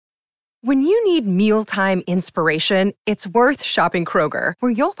When you need mealtime inspiration, it's worth shopping Kroger,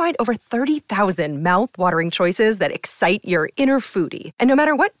 where you'll find over 30,000 mouth-watering choices that excite your inner foodie. And no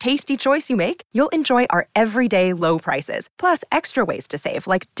matter what tasty choice you make, you'll enjoy our everyday low prices, plus extra ways to save,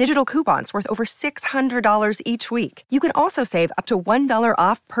 like digital coupons worth over $600 each week. You can also save up to $1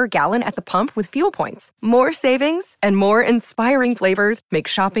 off per gallon at the pump with fuel points. More savings and more inspiring flavors make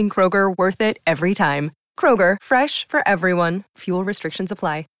shopping Kroger worth it every time. Kroger, fresh for everyone. Fuel restrictions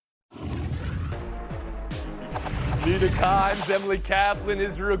apply. Nina Kimes, Emily Kaplan,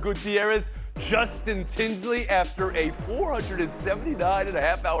 Israel Gutierrez, Justin Tinsley. After a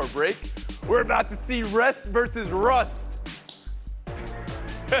 479.5-hour break, we're about to see rest versus rust.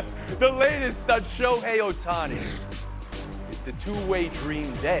 The latest on Shohei Ohtani. Is the two-way dream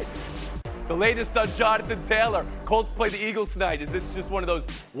dead? The latest on Jonathan Taylor. Colts play the Eagles tonight. Is this just one of those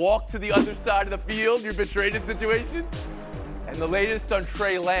walk to the other side of the field, you've been traded situations? And the latest on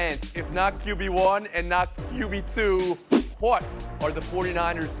Trey Lance, if not QB1 and not QB2, what are the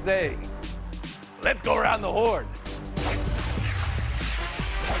 49ers saying? Let's go around the horn.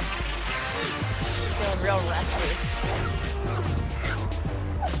 Feeling real restless.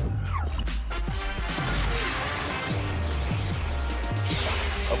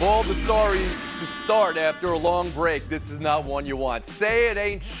 Of all the stories to start after a long break, this is not one you want. Say it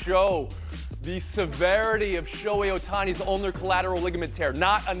ain't show. The severity of Shohei Ohtani's ulnar collateral ligament tear,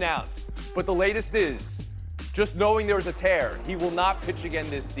 not announced. But the latest is, just knowing there was a tear, he will not pitch again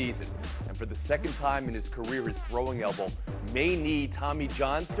this season. And for the second time in his career, his throwing elbow may need Tommy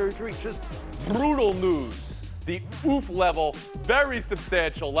John surgery. Just brutal news. The oof level, very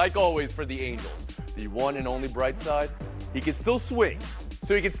substantial, like always for the Angels. The one and only bright side, he can still swing,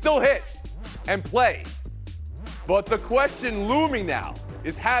 so he can still hit and play. But the question looming now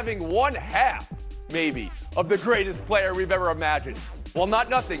is having one half, maybe, of the greatest player we've ever imagined. Well,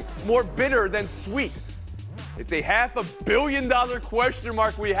 not nothing, more bitter than sweet. It's a $500 million question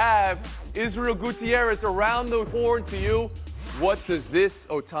mark we have. Israel Gutierrez, around the horn to you. What does this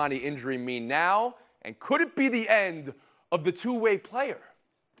Ohtani injury mean now? And could it be the end of the two-way player?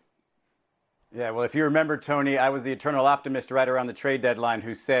 Yeah, well, if you remember, Tony, I was the eternal optimist right around the trade deadline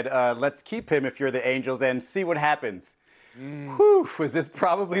who said, let's keep him if you're the Angels and see what happens. Whew, was this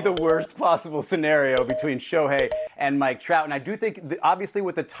probably the worst possible scenario between Shohei and Mike Trout? And I do think, obviously,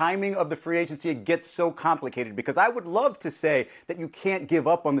 with the timing of the free agency, it gets so complicated because I would love to say that you can't give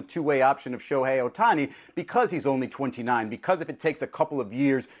up on the two-way option of Shohei Ohtani because he's only 29, because if it takes a couple of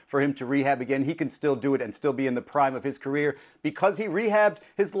years for him to rehab again, he can still do it and still be in the prime of his career because he rehabbed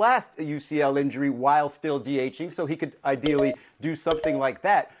his last UCL injury while still DHing, so he could ideally do something like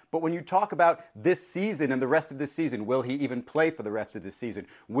that. But when you talk about this season and the rest of this season, will he even play for the rest of this season?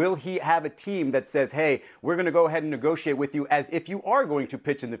 Will he have a team that says, hey, we're going to go ahead and negotiate with you as if you are going to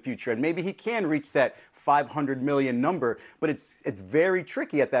pitch in the future? And maybe he can reach that $500 million number. But it's very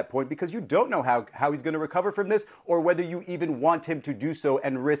tricky at that point because you don't know how he's going to recover from this or whether you even want him to do so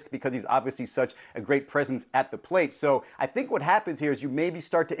and risk because he's obviously such a great presence at the plate. So I think what happens here is you maybe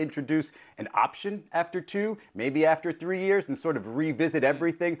start to introduce an option after 2, maybe after 3 years and sort of revisit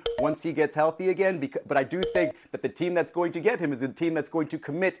everything once he gets healthy again. But I do think that the team that's going to get him is the team that's going to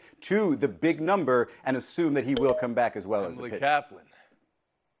commit to the big number and assume that he will come back as well as a pitcher. Kaplan.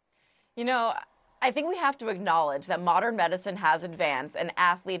 You know, I think we have to acknowledge that modern medicine has advanced and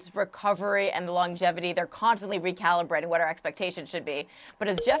athletes' recovery and the longevity, they're constantly recalibrating what our expectations should be. But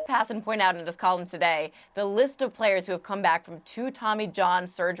as Jeff Passan pointed out in his column today, the list of players who have come back from 2 Tommy John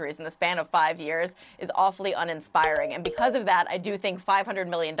surgeries in the span of 5 years is awfully uninspiring. And because of that, I do think $500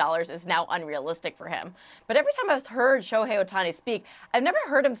 million is now unrealistic for him. But every time I've heard Shohei Ohtani speak, I've never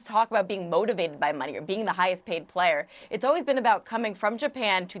heard him talk about being motivated by money or being the highest paid player. It's always been about coming from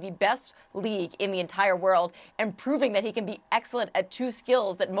Japan to the best league in the entire world and proving that he can be excellent at 2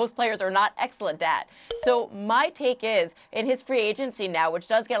 skills that most players are not excellent at. So my take is, in his free agency now, which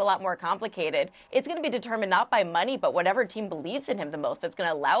does get a lot more complicated, it's going to be determined not by money, but whatever team believes in him the most that's going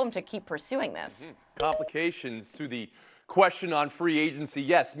to allow him to keep pursuing this. Complications to the question on free agency.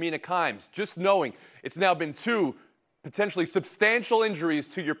 Yes, Mina Kimes, just knowing it's now been 2 potentially substantial injuries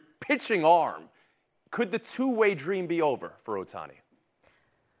to your pitching arm. Could the two-way dream be over for Ohtani?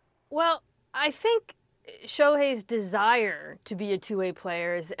 Well, I think Shohei's desire to be a two-way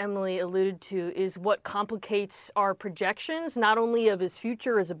player, as Emily alluded to, is what complicates our projections, not only of his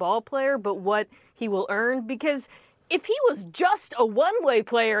future as a ball player, but what he will earn. Because if he was just a one-way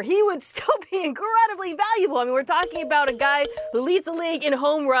player, he would still be incredibly valuable. I mean, we're talking about a guy who leads the league in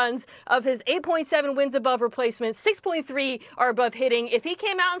home runs. Of his 8.7 wins above replacement, 6.3 are above hitting. If he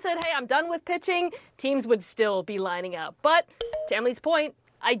came out and said, hey, I'm done with pitching, teams would still be lining up. But to Emily's point,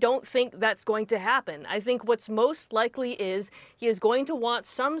 I don't think that's going to happen. I think what's most likely is he is going to want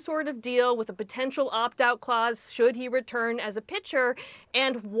some sort of deal with a potential opt-out clause should he return as a pitcher.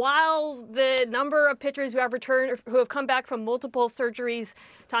 And while the number of pitchers who have returned, who have come back from multiple surgeries,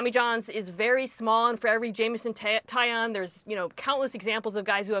 Tommy John's, is very small, and for every Jameson Taillon, there's countless examples of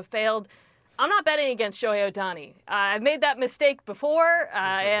guys who have failed. I'm not betting against Shohei Ohtani. I've made that mistake before,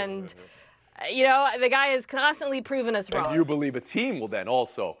 and the guy has constantly proven us wrong. And do you believe a team will then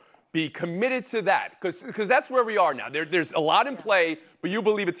also be committed to that? Because that's where we are now. There's a lot in play, but you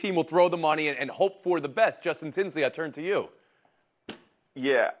believe a team will throw the money and hope for the best. Justin Tinsley, I turn to you.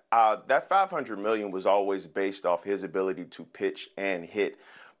 Yeah, that $500 million was always based off his ability to pitch and hit.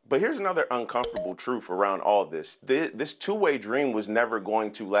 But here's another uncomfortable truth around all this. This two-way dream was never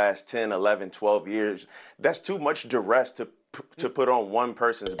going to last 10, 11, 12 years. That's too much duress to put on one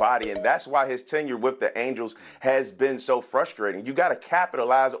person's body, and that's why his tenure with the Angels has been so frustrating. You got to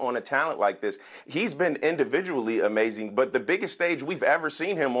capitalize on a talent like this. He's been individually amazing, but the biggest stage we've ever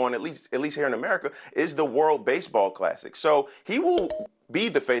seen him on, at least here in America, is the World Baseball Classic. So he will be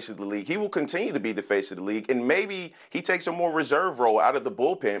the face of the league. He will continue to be the face of the league, and maybe he takes a more reserve role out of the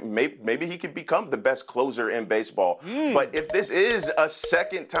bullpen. Maybe he could become the best closer in baseball. But if this is a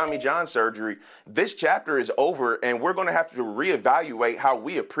second Tommy John surgery, this chapter is over, and we're going to have to reevaluate how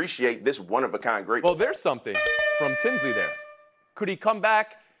we appreciate this one-of-a-kind greatness. Well, there's something from Tinsley there. Could he come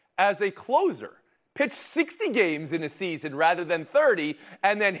back as a closer? Pitch 60 games in a season rather than 30,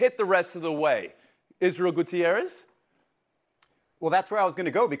 and then hit the rest of the way. Israel Gutierrez? Well, that's where I was going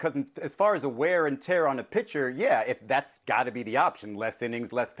to go, because as far as a wear and tear on a pitcher, yeah, if that's got to be the option, less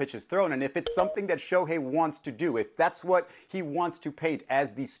innings, less pitches thrown. And if it's something that Shohei wants to do, if that's what he wants to paint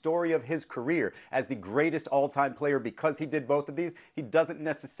as the story of his career, as the greatest all-time player because he did both of these, he doesn't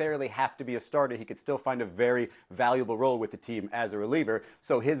necessarily have to be a starter. He could still find a very valuable role with the team as a reliever.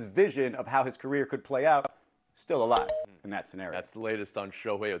 So his vision of how his career could play out, still alive in that scenario. That's the latest on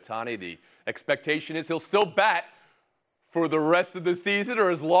Shohei Ohtani. The expectation is he'll still bat for the rest of the season, or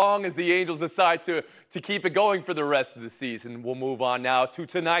as long as the Angels decide to keep it going for the rest of the season. We'll move on now to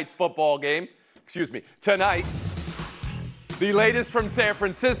tonight's football game. Tonight, the latest from San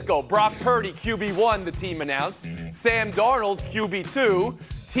Francisco. Brock Purdy, QB1, the team announced. Sam Darnold,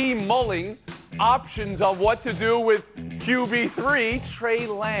 QB2. Team mulling options on what to do with QB3, Trey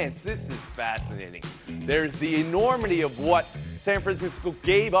Lance. This is fascinating. There's the enormity of what San Francisco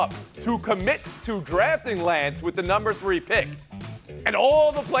gave up to commit to drafting Lance with the number 3 pick, and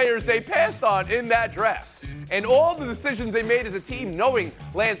all the players they passed on in that draft, and all the decisions they made as a team knowing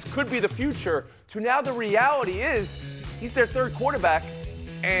Lance could be the future, to now the reality is he's their third quarterback,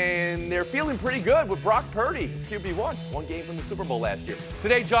 and they're feeling pretty good with Brock Purdy, QB1, one game from the Super Bowl last year.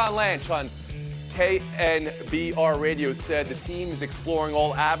 Today, John Lanch on KNBR Radio said the team is exploring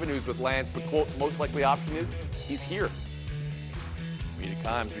all avenues with Lance, but quote, most likely option is he's here. Media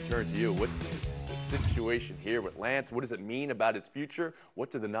Kimes, we turn to you. What's the situation here with Lance? What does it mean about his future? What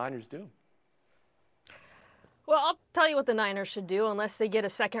do the Niners do? Well, I'll tell you what the Niners should do. Unless they get a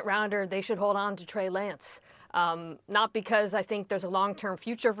second rounder, they should hold on to Trey Lance. Not because I think there's a long-term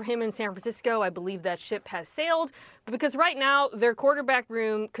future for him in San Francisco. I believe that ship has sailed. But because right now their quarterback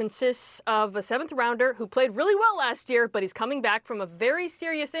room consists of a 7th rounder who played really well last year, but he's coming back from a very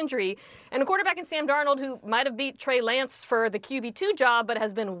serious injury, and a quarterback in Sam Darnold who might have beat Trey Lance for the QB2 job, but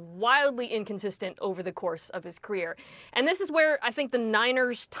has been wildly inconsistent over the course of his career. And this is where I think the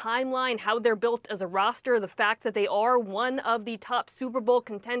Niners' timeline, how they're built as a roster, the fact that they are one of the top Super Bowl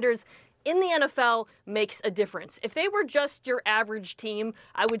contenders in the NFL makes a difference. If they were just your average team,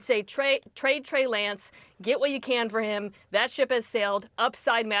 I would say trade Trey Lance, get what you can for him. That ship has sailed.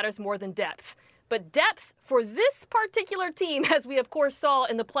 Upside matters more than depth. But depth for this particular team, as we of course saw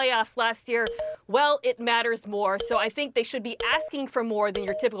in the playoffs last year, well, it matters more. So I think they should be asking for more than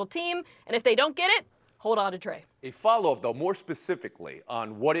your typical team. And if they don't get it, hold on to Trey. A follow-up, though, more specifically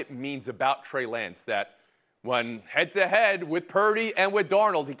on what it means about Trey Lance, that when head-to-head with Purdy and with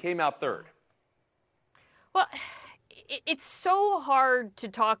Darnold, he came out third. Well, it's so hard to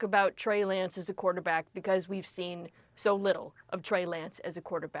talk about Trey Lance as a quarterback because we've seen so little of Trey Lance as a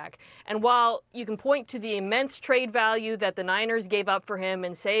quarterback. And while you can point to the immense trade value that the Niners gave up for him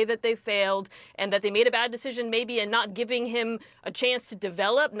and say that they failed and that they made a bad decision maybe in not giving him a chance to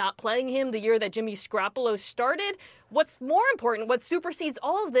develop, not playing him the year that Jimmy Garoppolo started, what's more important, what supersedes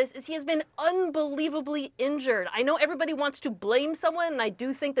all of this, is he has been unbelievably injured. I know everybody wants to blame someone, and I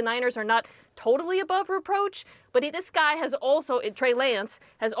do think the Niners are not totally above reproach, but this guy has also, Trey Lance,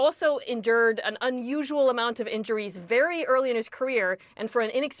 has also endured an unusual amount of injuries very early in his career, and for an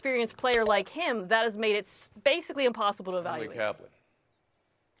inexperienced player like him, that has made it basically impossible to evaluate. Kaplan.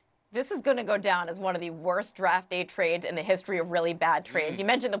 This is going to go down as one of the worst draft day trades in the history of really bad trades. You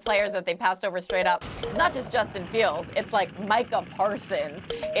mentioned the players that they passed over straight up. It's not just Justin Fields. It's like Micah Parsons.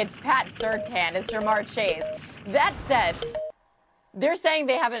 It's Pat Surtain. It's Jamar Chase. That said, they're saying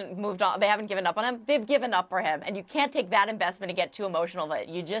they haven't moved on. They haven't given up on him. They've given up for him. And you can't take that investment and get too emotional with it.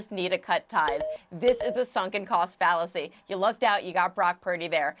 You just need to cut ties. This is a sunken cost fallacy. You lucked out. You got Brock Purdy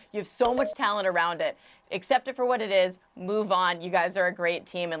there. You have so much talent around it. Accept it for what it is. Move on. You guys are a great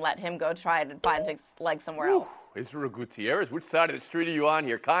team, and let him go try to find his leg somewhere else. Israel Gutierrez, which side of the street are you on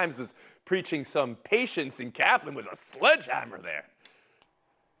here? Kimes was preaching some patience, and Kaplan was a sledgehammer there.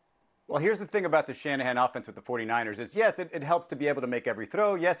 Well, here's the thing about the Shanahan offense with the 49ers is, yes, it helps to be able to make every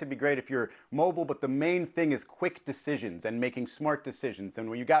throw. Yes, it'd be great if you're mobile, but the main thing is quick decisions and making smart decisions. And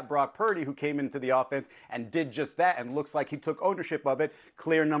when you got Brock Purdy, who came into the offense and did just that and looks like he took ownership of it,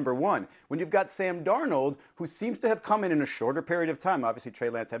 clear number one. When you've got Sam Darnold, who seems to have come in a shorter period of time, obviously Trey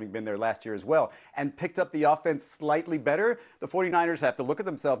Lance having been there last year as well, and picked up the offense slightly better, the 49ers have to look at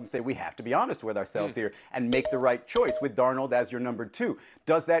themselves and say, we have to be honest with ourselves here and make the right choice with Darnold as your number two.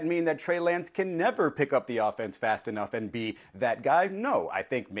 Does that mean that Trey Lance can never pick up the offense fast enough and be that guy? No. I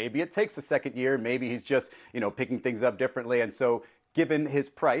think maybe it takes a second year. Maybe he's just, picking things up differently. And so given his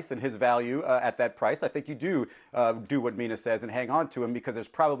price and his value at that price, I think you do what Mina says and hang on to him, because there's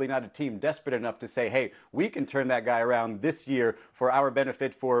probably not a team desperate enough to say, hey, we can turn that guy around this year for our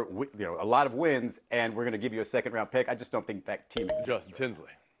benefit for a lot of wins, and we're going to give you a second-round pick. I just don't think that team exists. Justin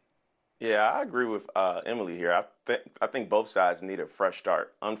Tinsley. Yeah, I agree with Emily here. I think both sides need a fresh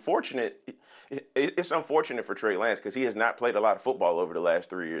start. It's unfortunate for Trey Lance because he has not played a lot of football over the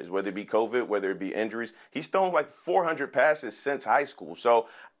last 3 years, whether it be COVID, whether it be injuries. He's thrown like 400 passes since high school. So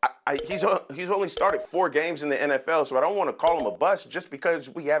he's only started 4 games in the NFL, so I don't want to call him a bust just because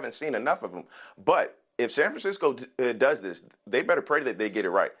we haven't seen enough of him. But if San Francisco does this, they better pray that they get it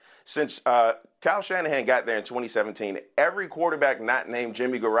right. Since Kyle Shanahan got there in 2017, every quarterback not named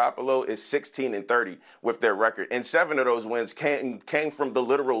Jimmy Garoppolo is 16-30 with their record. And 7 of those wins came from the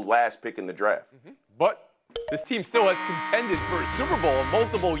literal last pick in the draft. But this team still has contended for a Super Bowl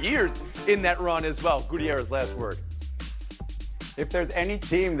multiple years in that run as well. Gutierrez, last word. If there's any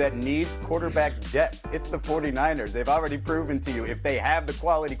team that needs quarterback depth, it's the 49ers. They've already proven to you if they have the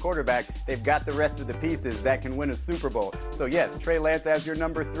quality quarterback, they've got the rest of the pieces that can win a Super Bowl. So yes, Trey Lance as your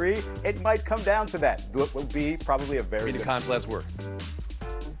number 3, it might come down to that. It will be probably a very good. Kimes, last word.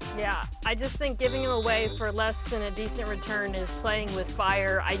 Yeah, I just think giving him away for less than a decent return is playing with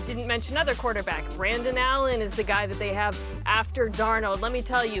fire. I didn't mention another quarterback. Brandon Allen is the guy that they have after Darnold. Let me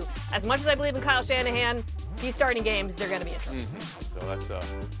tell you, as much as I believe in Kyle Shanahan, he's starting games, they're going to be in trouble. So that's a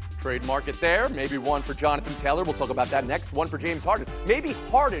trade market there. Maybe one for Jonathan Taylor. We'll talk about that next. One for James Harden. Maybe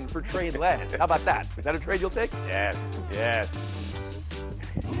Harden for Trey Lance. How about that? Is that a trade you'll take? Yes, yes.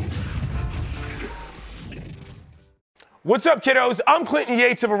 What's up, kiddos? I'm Clinton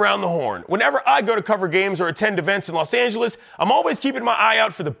Yates of Around the Horn. Whenever I go to cover games or attend events in Los Angeles, I'm always keeping my eye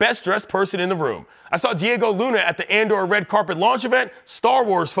out for the best dressed person in the room. I saw Diego Luna at the Andor Red Carpet launch event, Star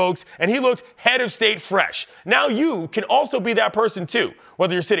Wars, folks, and he looked head of state fresh. Now you can also be that person too,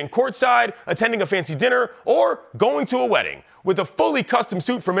 whether you're sitting courtside, attending a fancy dinner, or going to a wedding. With a fully custom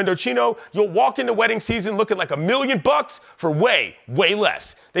suit from Indochino, you'll walk into wedding season looking like $1 million for way, way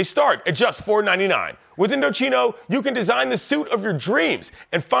less. They start at just $4.99. With Indochino, you can design the suit of your dreams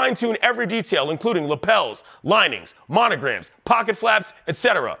and fine-tune every detail, including lapels, linings, monograms, pocket flaps,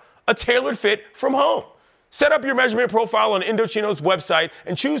 etc. A tailored fit from home. Set up your measurement profile on Indochino's website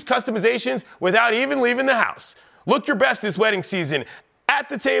and choose customizations without even leaving the house. Look your best this wedding season, at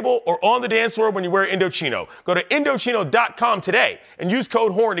the table or on the dance floor when you wear Indochino. Go to Indochino.com today and use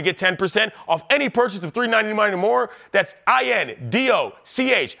code HORN to get 10% off any purchase of $3.99 or more. That's INDOCHINO.com,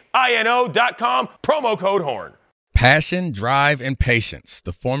 promo code HORN. Passion, drive, and patience.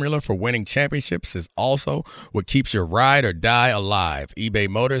 The formula for winning championships is also what keeps your ride or die alive. eBay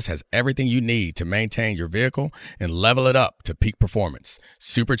Motors has everything you need to maintain your vehicle and level it up to peak performance.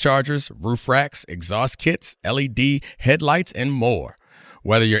 Superchargers, roof racks, exhaust kits, LED headlights, and more.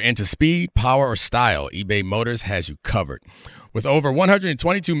 Whether you're into speed, power, or style, eBay Motors has you covered. With over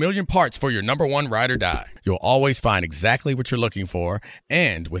 122 million parts for your number one ride or die, you'll always find exactly what you're looking for.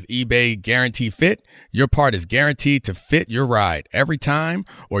 And with eBay Guarantee Fit, your part is guaranteed to fit your ride every time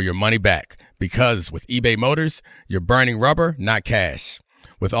or your money back. Because with eBay Motors, you're burning rubber, not cash.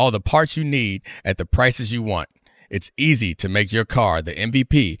 With all the parts you need at the prices you want, it's easy to make your car the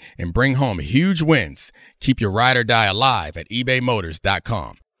MVP and bring home huge wins. Keep your ride or die alive at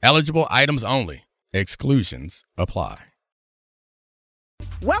ebaymotors.com. Eligible items only. Exclusions apply.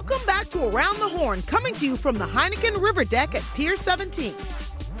 Welcome back to Around the Horn, coming to you from the Heineken River Deck at Pier 17.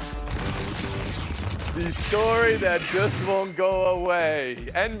 The story that just won't go away.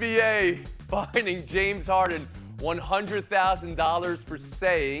 NBA fining James Harden $100,000 for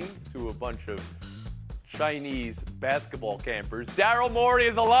saying to a bunch of Chinese basketball campers, Daryl Morey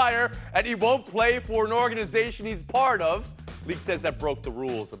is a liar and he won't play for an organization he's part of. League says that broke the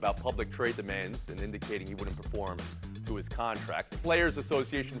rules about public trade demands and indicating he wouldn't perform to his contract. The Players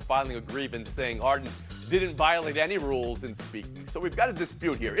Association filing a grievance saying Harden didn't violate any rules in speaking. So we've got a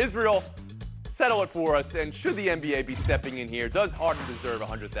dispute here. Israel, settle it for us. And should the NBA be stepping in here? Does Harden deserve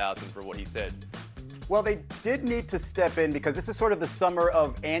 $100,000 for what he said? Well, they did need to step in because this is sort of the summer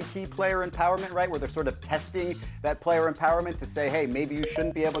of anti-player empowerment, right? Where they're sort of testing that player empowerment to say, hey, maybe you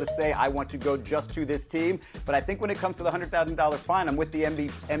shouldn't be able to say, I want to go just to this team. But I think when it comes to the $100,000 fine, I'm with the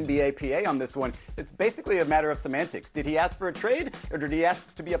NBA PA on this one. It's basically a matter of semantics. Did he ask for a trade, or did he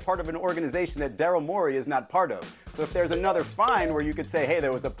ask to be a part of an organization that Daryl Morey is not part of? So if there's another fine where you could say, hey,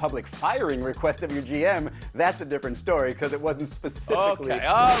 there was a public firing request of your GM, that's a different story because it wasn't specifically. Okay,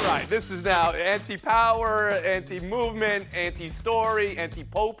 all right. This is now anti-power, anti-movement, anti-story,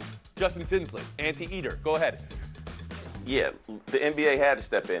 anti-pope. Justin Tinsley, anti-eater. Go ahead. Yeah, the NBA had to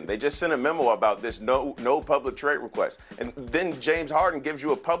step in. They just sent a memo about this no public trade request. And then James Harden gives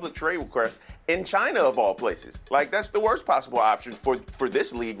you a public trade request in China, of all places. Like, that's the worst possible option for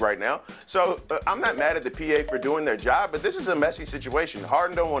this league right now. So I'm not mad at the PA for doing their job, but this is a messy situation.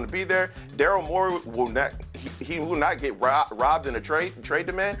 Harden don't want to be there. Daryl Morey will not. He will not get robbed in a trade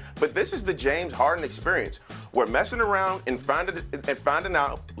demand. But this is the James Harden experience. We're messing around and finding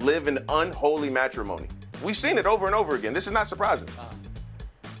out live in unholy matrimony. We've seen it over and over again. This is not surprising.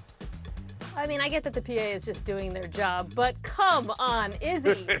 I mean, I get that the PA is just doing their job, but come on,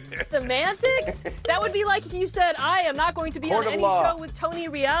 Izzy. Semantics? That would be like if you said, I am not going to be on any show with Tony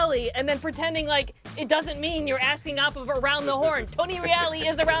Reali, and then pretending like it doesn't mean you're asking off of Around the Horn. Tony Reali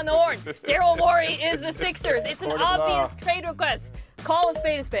is Around the Horn. Daryl Morey is the Sixers. It's an obvious trade request. Call a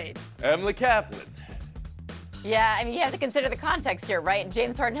spade a spade. Emily Kaplan. Yeah, I mean, you have to consider the context here, right?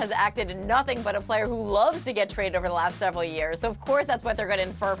 James Harden has acted nothing but a player who loves to get traded over the last several years. So, of course, that's what they're going to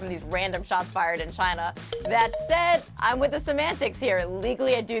infer from these random shots fired in China. That said, I'm with the semantics here.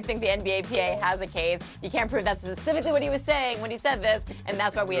 Legally, I do think the NBA PA has a case. You can't prove that's specifically what he was saying when he said this, and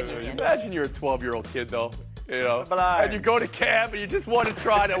that's why we have unions. Imagine you're a 12-year-old kid, though. You know, and you go to camp and you just want to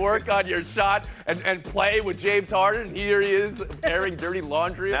try to work on your shot and play with James Harden. And here he is airing dirty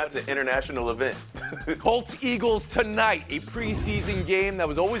laundry. That's an international event. Colts-Eagles tonight, a preseason game that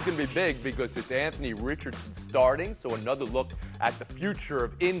was always going to be big because it's Anthony Richardson starting, so another look at the future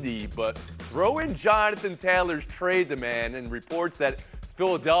of Indy. But throw in Jonathan Taylor's trade demand and reports that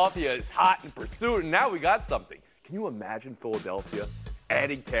Philadelphia is hot in pursuit, and now we got something. Can you imagine Philadelphia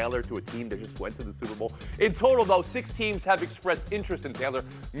adding Taylor to a team that just went to the Super Bowl? In total, though, 6 teams have expressed interest in Taylor.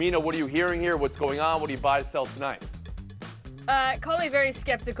 Mina, what are you hearing here? What's going on? What do you buy to sell tonight? Call me very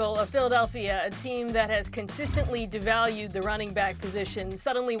skeptical of Philadelphia, a team that has consistently devalued the running back position,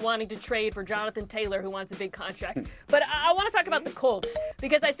 suddenly wanting to trade for Jonathan Taylor, who wants a big contract. But I want to talk about the Colts,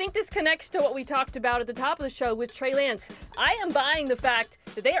 because I think this connects to what we talked about at the top of the show with Trey Lance. I am buying the fact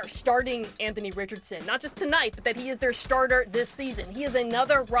that they are starting Anthony Richardson, not just tonight, but that he is their starter this season. He is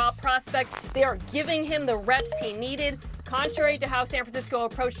another raw prospect. They are giving him the reps he needed. Contrary to how San Francisco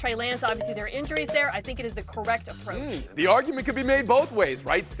approached Trey Lance, obviously there are injuries there. I think it is the correct approach. The argument could be made both ways,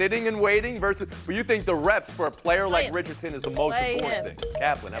 right? Sitting and waiting versus, but you think the reps for a player like Richardson is the most important thing.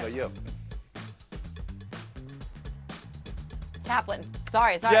 Kaplan, how about you? Kaplan.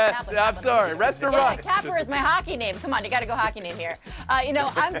 Sorry, yes, Kaplan. I'm sorry. Rest or rust. Kapper is my hockey name. Come on, you got to go hockey name here.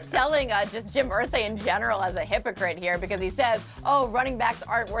 I'm selling just Jim Irsay in general as a hypocrite here because he says, oh, running backs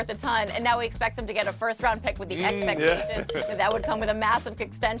aren't worth a ton, and now he expects him to get a first-round pick with the expectation that would come with a massive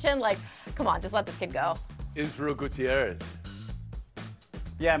extension. Like, come on, just let this kid go. Israel Gutierrez.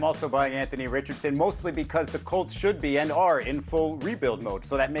 Yeah, I'm also buying Anthony Richardson, mostly because the Colts should be and are in full rebuild mode.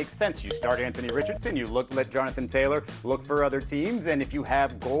 So that makes sense. You start Anthony Richardson, you let Jonathan Taylor look for other teams, and if you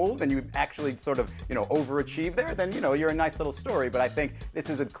have gold and you actually sort of, overachieve there, then, you're a nice little story. But I think this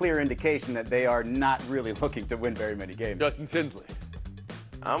is a clear indication that they are not really looking to win very many games. Justin Tinsley.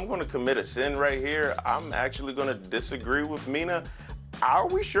 I'm going to commit a sin right here. I'm actually going to disagree with Mina. Are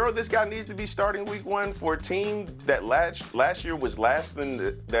we sure this guy needs to be starting week 1 for a team that last year was last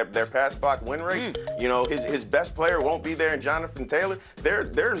in their pass block win rate? His best player won't be there in Jonathan Taylor.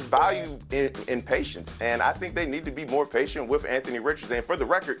 There's value in patience, and I think they need to be more patient with Anthony Richardson. And for the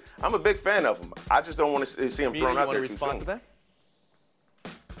record, I'm a big fan of him. I just don't want to see him thrown out there too soon.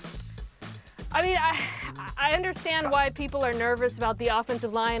 I mean, I understand why people are nervous about the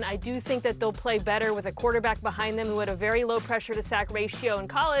offensive line. I do think that they'll play better with a quarterback behind them who had a very low pressure to sack ratio in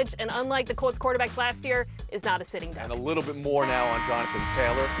college, and unlike the Colts quarterbacks last year, is not a sitting duck. And a little bit more now on Jonathan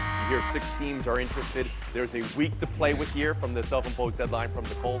Taylor. You hear 6 teams are interested. There's a week to play with here from the self-imposed deadline from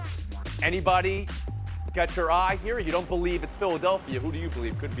the Colts. Anybody got your eye here? You don't believe it's Philadelphia. Who do you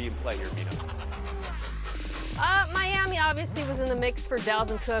believe could be in play here, Mina? Miami obviously was in the mix for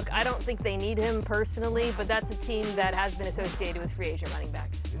Dalvin Cook. I don't think they need him personally, but that's a team that has been associated with free agent running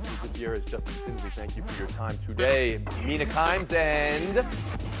backs. It's good year as Justin Tinsley. Thank you for your time today. Mina Kimes and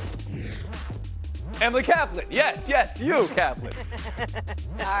Emily Kaplan. Yes, you, Kaplan.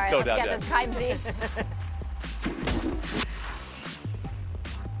 All right, Go let's down, get Jen. this Kimesy.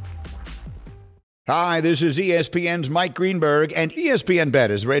 Hi, this is ESPN's Mike Greenberg, and ESPN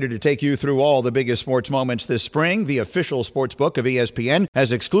Bet is ready to take you through all the biggest sports moments this spring. The official sports book of ESPN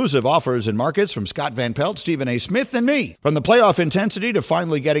has exclusive offers and markets from Scott Van Pelt, Stephen A. Smith, and me. From the playoff intensity to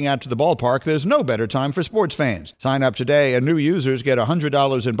finally getting out to the ballpark, there's no better time for sports fans. Sign up today, and new users get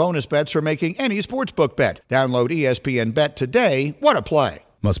 $100 in bonus bets for making any sportsbook bet. Download ESPN Bet today. What a play.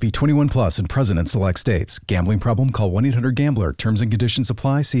 Must be 21 plus and present in select states. Gambling problem? Call 1-800-GAMBLER. Terms and conditions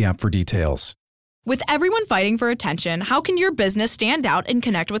apply. See app for details. With everyone fighting for attention, how can your business stand out and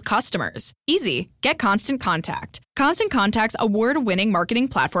connect with customers? Easy. Get Constant Contact. Constant Contact's award-winning marketing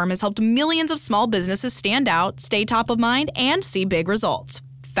platform has helped millions of small businesses stand out, stay top of mind, and see big results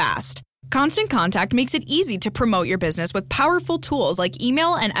fast. Constant Contact makes it easy to promote your business with powerful tools like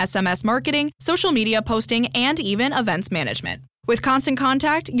email and SMS marketing, social media posting, and even events management. With Constant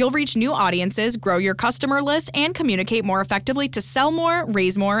Contact, you'll reach new audiences, grow your customer list, and communicate more effectively to sell more,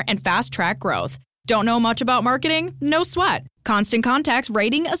 raise more, and fast-track growth. Don't know much about marketing? No sweat. Constant Contact's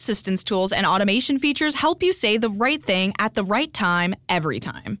writing assistance tools and automation features help you say the right thing at the right time, every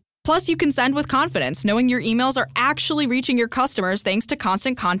time. Plus, you can send with confidence, knowing your emails are actually reaching your customers thanks to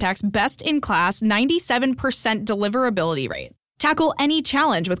Constant Contact's best-in-class 97% deliverability rate. Tackle any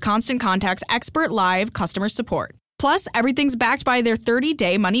challenge with Constant Contact's expert live customer support. Plus, everything's backed by their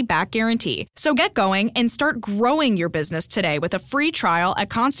 30-day money-back guarantee. So get going and start growing your business today with a free trial at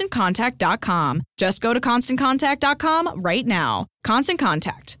ConstantContact.com. Just go to ConstantContact.com right now. Constant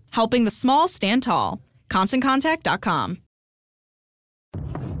Contact, helping the small stand tall. ConstantContact.com.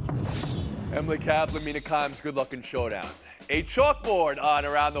 Emily Kaplan, Mina Kimes, good luck in Showdown. A chalkboard on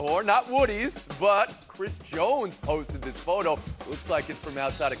Around the Horn, not Woody's, but Chris Jones posted this photo. Looks like it's from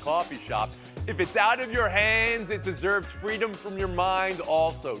outside a coffee shop. If it's out of your hands, it deserves freedom from your mind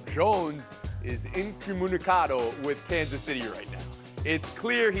also. Jones is incommunicado with Kansas City right now. It's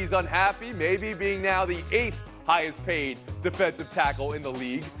clear he's unhappy, maybe being now the 8th highest paid defensive tackle in the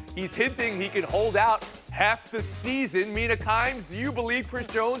league. He's hinting he can hold out half the season. Mina Kimes, do you believe Chris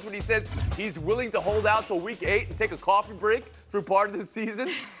Jones when he says he's willing to hold out till week 8 and take a coffee break through part of the season?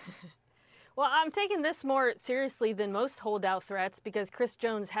 Well, I'm taking this more seriously than most holdout threats because Chris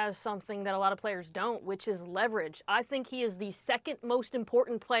Jones has something that a lot of players don't, which is leverage. I think he is the second most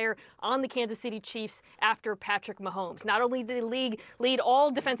important player on the Kansas City Chiefs after Patrick Mahomes. Not only did the lead all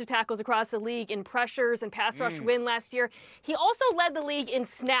defensive tackles across the league in pressures and pass rush win last year, he also led the league in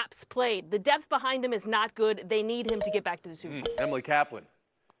snaps played. The depth behind him is not good. They need him to get back to the Super Bowl. Emily Kaplan.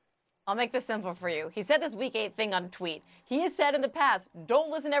 I'll make this simple for you. He said this week 8 thing on a tweet. He has said in the past,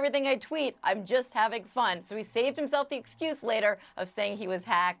 don't listen to everything I tweet. I'm just having fun. So he saved himself the excuse later of saying he was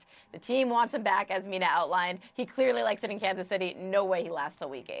hacked. The team wants him back, as Mina outlined. He clearly likes it in Kansas City. No way he lasts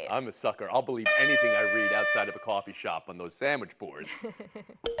till week 8. I'm a sucker. I'll believe anything I read outside of a coffee shop on those sandwich boards.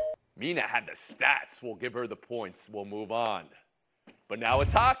 Mina had the stats. We'll give her the points. We'll move on. But now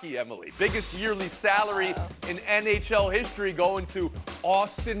it's hockey, Emily. Biggest yearly salary in NHL history going to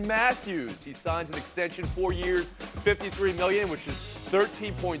Austin Matthews. He signs an extension, 4 years, $53 million, which is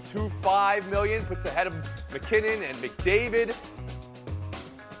 $13.25 million. Puts ahead of McKinnon and McDavid.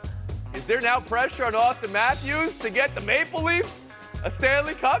 Is there now pressure on Austin Matthews to get the Maple Leafs a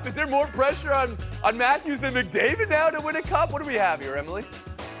Stanley Cup? Is there more pressure on Matthews than McDavid now to win a cup? What do we have here, Emily?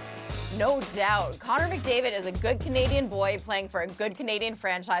 No doubt. Connor McDavid is a good Canadian boy playing for a good Canadian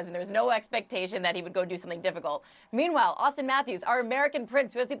franchise, and there's no expectation that he would go do something difficult. Meanwhile, Austin Matthews, our American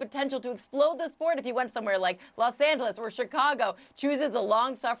prince who has the potential to explode the sport if he went somewhere like Los Angeles or Chicago, chooses the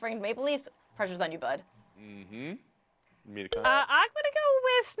long-suffering Maple Leafs. Pressure's on you, bud. Mm-hmm. I'm going to go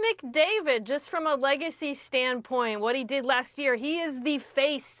with McDavid just from a legacy standpoint. What he did last year, he is the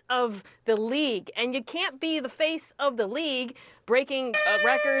face of the league. And you can't be the face of the league breaking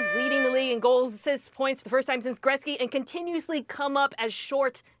records, leading the league in goals, assists, points for the first time since Gretzky, and continuously come up as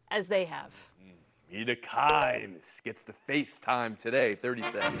short as they have. Mina Kimes gets the FaceTime today, 30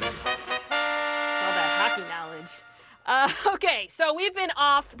 seconds. all that hockey knowledge. Okay, so we've been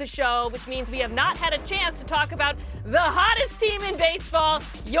off the show, which means we have not had a chance to talk about the hottest team in baseball,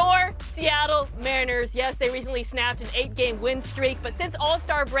 your Seattle Mariners. Yes, they recently snapped an 8-game win streak, but since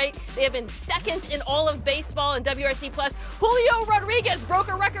All-Star break, they have been second in all of baseball in WRC+. Julio Rodriguez broke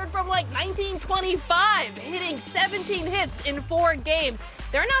a record from like 1925, hitting 17 hits in 4 games.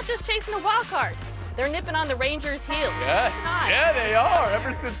 They're not just chasing a wild card. They're nipping on the Rangers' heels. Yeah, they are.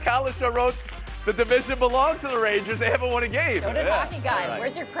 Ever since Kalisha wrote the division belonged to the Rangers, they haven't won a game. So did Hockey Guy.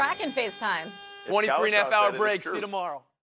 Where's your Kraken FaceTime? 23 and a half hour break. See you tomorrow.